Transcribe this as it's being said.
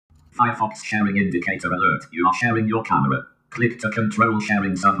Firefox sharing indicator alert. You are sharing your camera. Click to control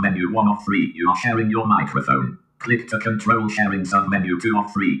sharing submenu 1 of 3. You are sharing your microphone. Click to control sharing submenu 2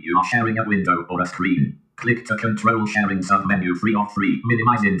 of 3. You are sharing a window or a screen. Click to control sharing submenu 3 of 3.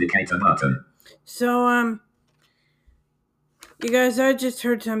 Minimize indicator button. So, you guys, I just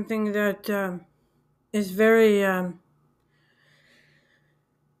heard something that is very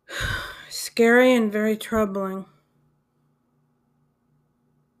scary and very troubling.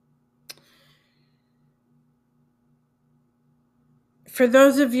 For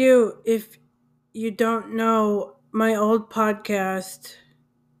those of you, if you don't know my old podcast,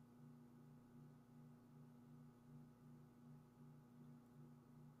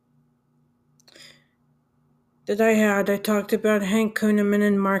 that I talked about Hank Kunneman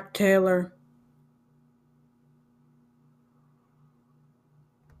and Mark Taylor.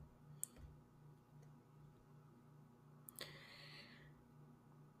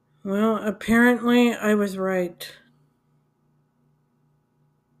 Well, apparently I was right.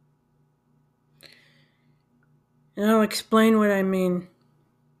 And I'll explain what I mean.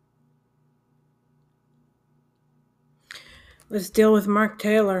 Let's deal with Mark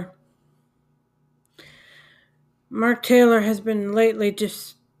Taylor. Mark Taylor has been lately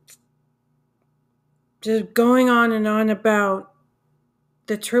just going on and on about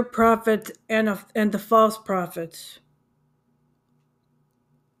the true prophets and the false prophets.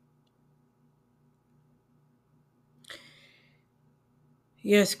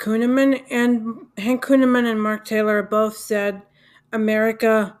 Yes, Hank Kunneman and Mark Taylor both said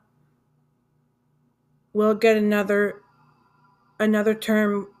America will get another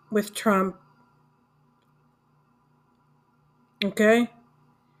term with Trump. Okay?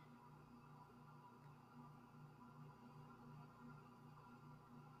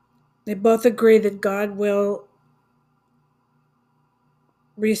 They both agree that God will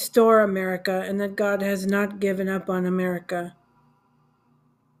restore America and that God has not given up on America.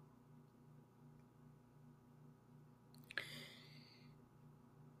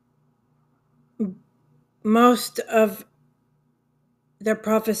 Most of their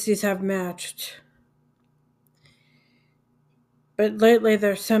prophecies have matched. But lately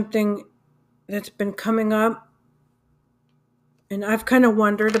there's something that's been coming up, and I've kind of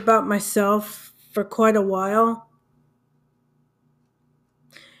wondered about myself for quite a while.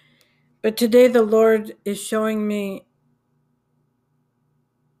 But today the Lord is showing me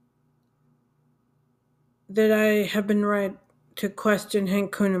that I have been right to question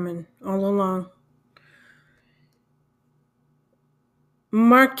Hank Kunneman all along.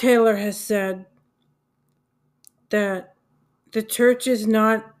 Mark Taylor has said that the church is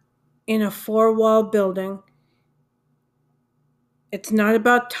not in a four-wall building. It's not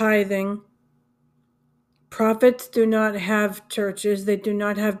about tithing. Prophets do not have churches. They do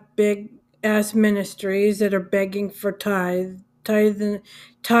not have big-ass ministries that are begging for tithes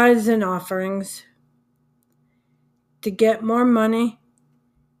and offerings to get more money.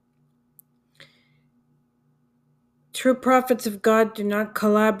 True prophets of God do not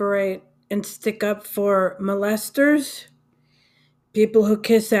collaborate and stick up for molesters, people who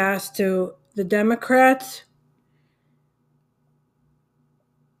kiss ass to the Democrats,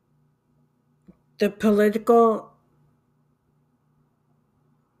 the political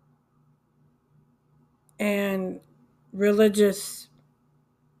and religious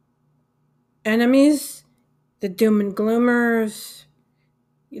enemies, the doom and gloomers,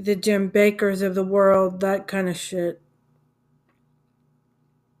 the Jim Bakers of the world, that kind of shit.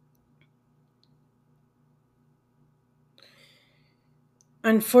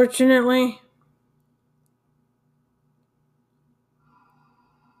 Unfortunately,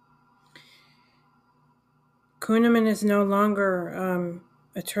 Kunneman is no longer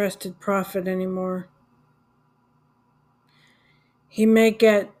a trusted prophet anymore. He may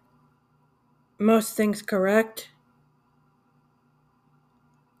get most things correct,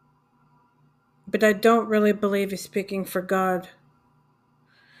 but I don't really believe he's speaking for God.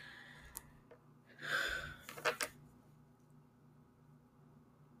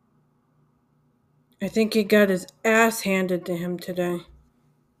 I think he got his ass handed to him today.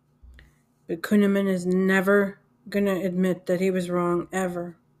 But Kunneman is never going to admit that he was wrong,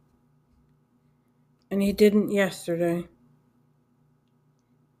 ever. And he didn't yesterday.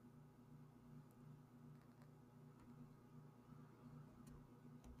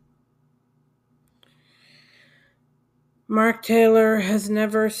 Mark Taylor has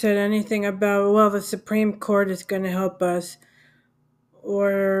never said anything about, well, the Supreme Court is going to help us,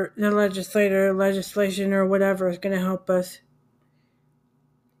 or the legislation or whatever is going to help us.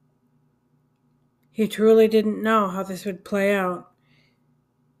 He truly didn't know how this would play out.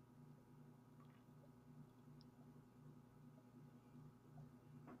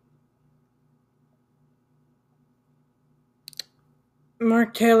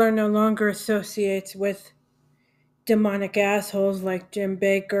 Mark Taylor no longer associates with demonic assholes like Jim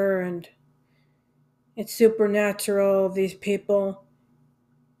Baker and It's Supernatural, these people.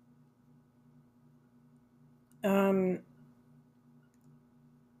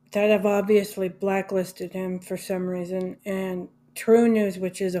 That have obviously blacklisted him for some reason, and True News,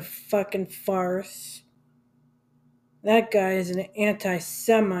 which is a fucking farce. That guy is an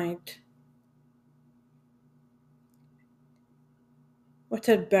anti-Semite. What's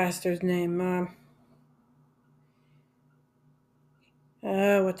that bastard's name?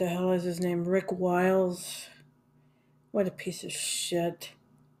 What the hell is his name? Rick Wiles. What a piece of shit.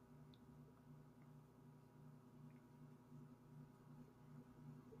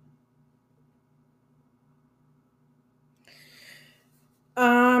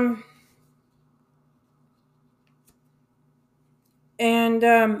 And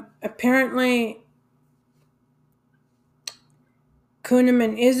apparently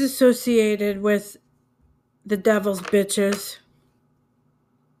Kuhneman is associated with the Devil's Bitches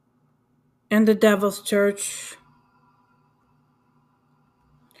and the Devil's Church.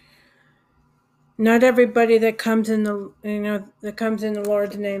 Not everybody that comes in the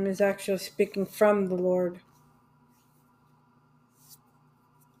Lord's name is actually speaking from the Lord.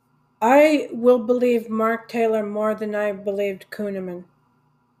 I will believe Mark Taylor more than I believed Kuhneman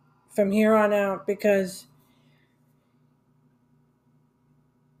from here on out, because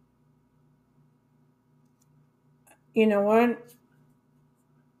you know what?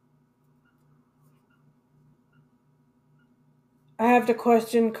 I have to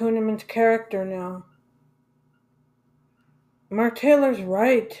question Kuhneman's character now. Mark Taylor's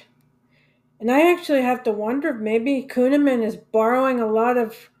right. And I actually have to wonder if maybe Kuhneman is borrowing a lot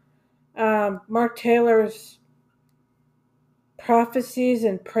of Mark Taylor's prophecies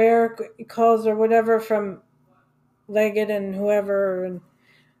and prayer calls or whatever from Leggett and whoever, and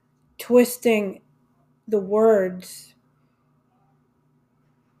twisting the words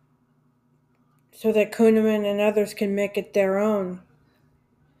so that Kuhneman and others can make it their own.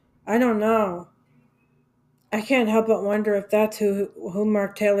 I don't know. I can't help but wonder if that's who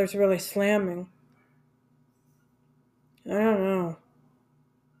Mark Taylor's really slamming. I don't know.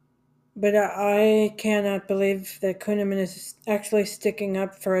 But I cannot believe that Kuhneman is actually sticking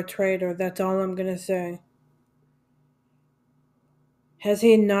up for a traitor. That's all I'm going to say. Has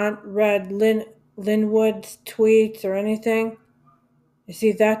he not read Linwood's tweets or anything? Is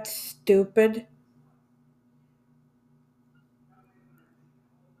he that stupid?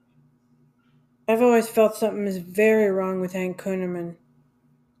 I've always felt something is very wrong with Hank Kuhneman.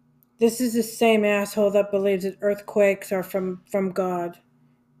 This is the same asshole that believes that earthquakes are from God.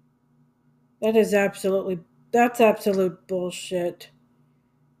 That's absolute bullshit.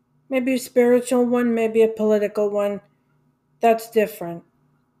 Maybe a spiritual one, maybe a political one. That's different.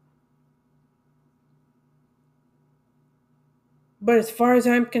 But as far as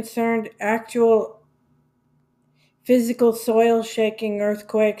I'm concerned, actual physical soil shaking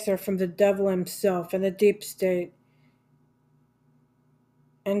earthquakes are from the devil himself and the deep state.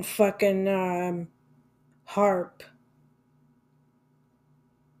 And fucking HARP.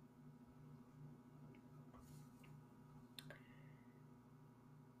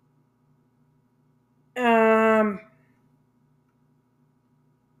 Um,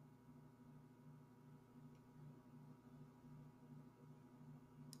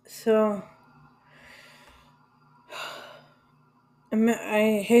 so,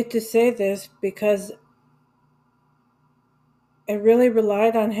 I hate to say this because I really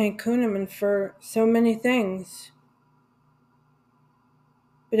relied on Hank Kuhneman for so many things.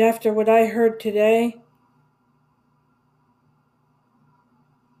 But after what I heard today,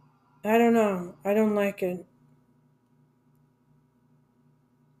 I don't know. I don't like it.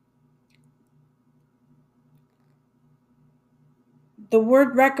 The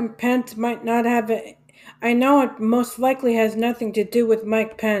word recompense might not have it. I know it most likely has nothing to do with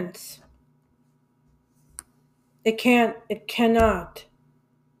Mike Pence. It can't. It cannot.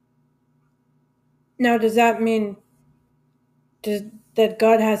 Now, does that mean that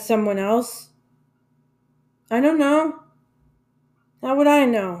God has someone else? I don't know. How would I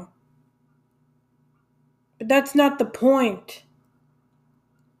know? But that's not the point.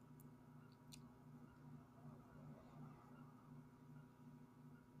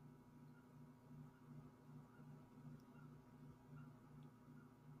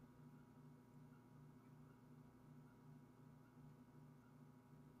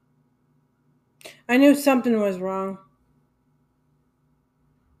 I knew something was wrong.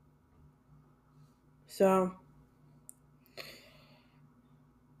 So,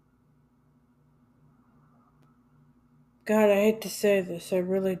 God, I hate to say this, I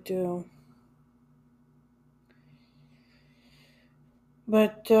really do.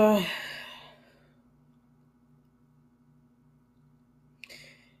 But,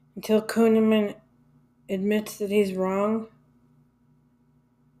 until Kuhneman admits that he's wrong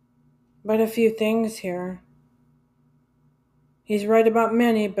about a few things here, he's right about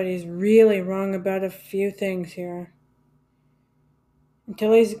many, but he's really wrong about a few things here.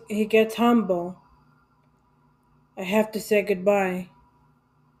 Until he gets humble, I have to say goodbye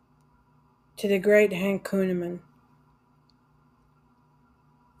to the great Hank Kuhneman.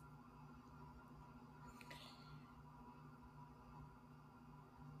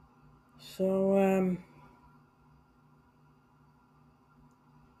 So,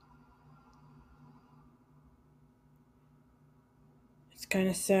 it's kind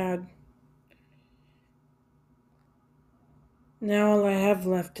of sad. Now all I have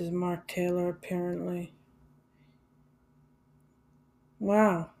left is Mark Taylor, apparently.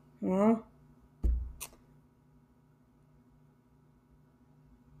 Wow. Well,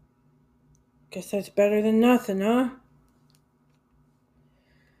 guess that's better than nothing, huh?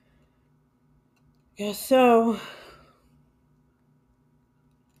 Guess so.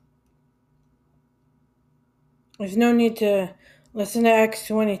 There's no need to listen to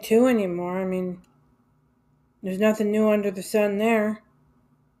X-22 anymore. I mean, there's nothing new under the sun there.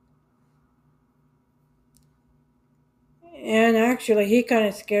 And actually, he kind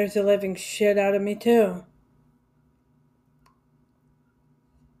of scares the living shit out of me, too.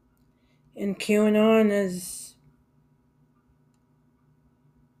 And QAnon is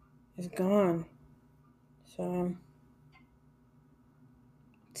gone. So,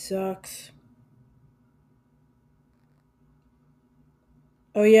 it sucks.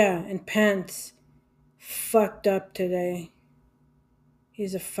 Oh yeah, and Pence fucked up today.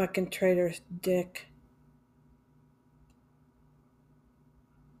 He's a fucking traitorous dick.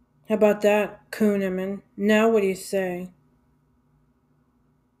 How about that, Kuhneman? Now what do you say?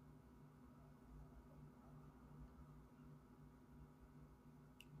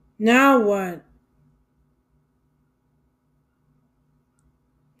 Now what?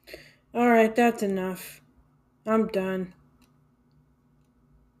 Alright, that's enough. I'm done.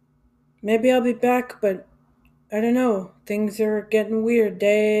 Maybe I'll be back, but I don't know. Things are getting weird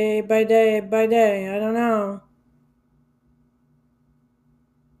day by day by day. I don't know.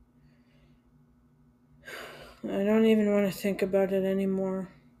 I don't even want to think about it anymore.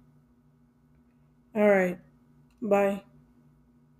 Alright, bye.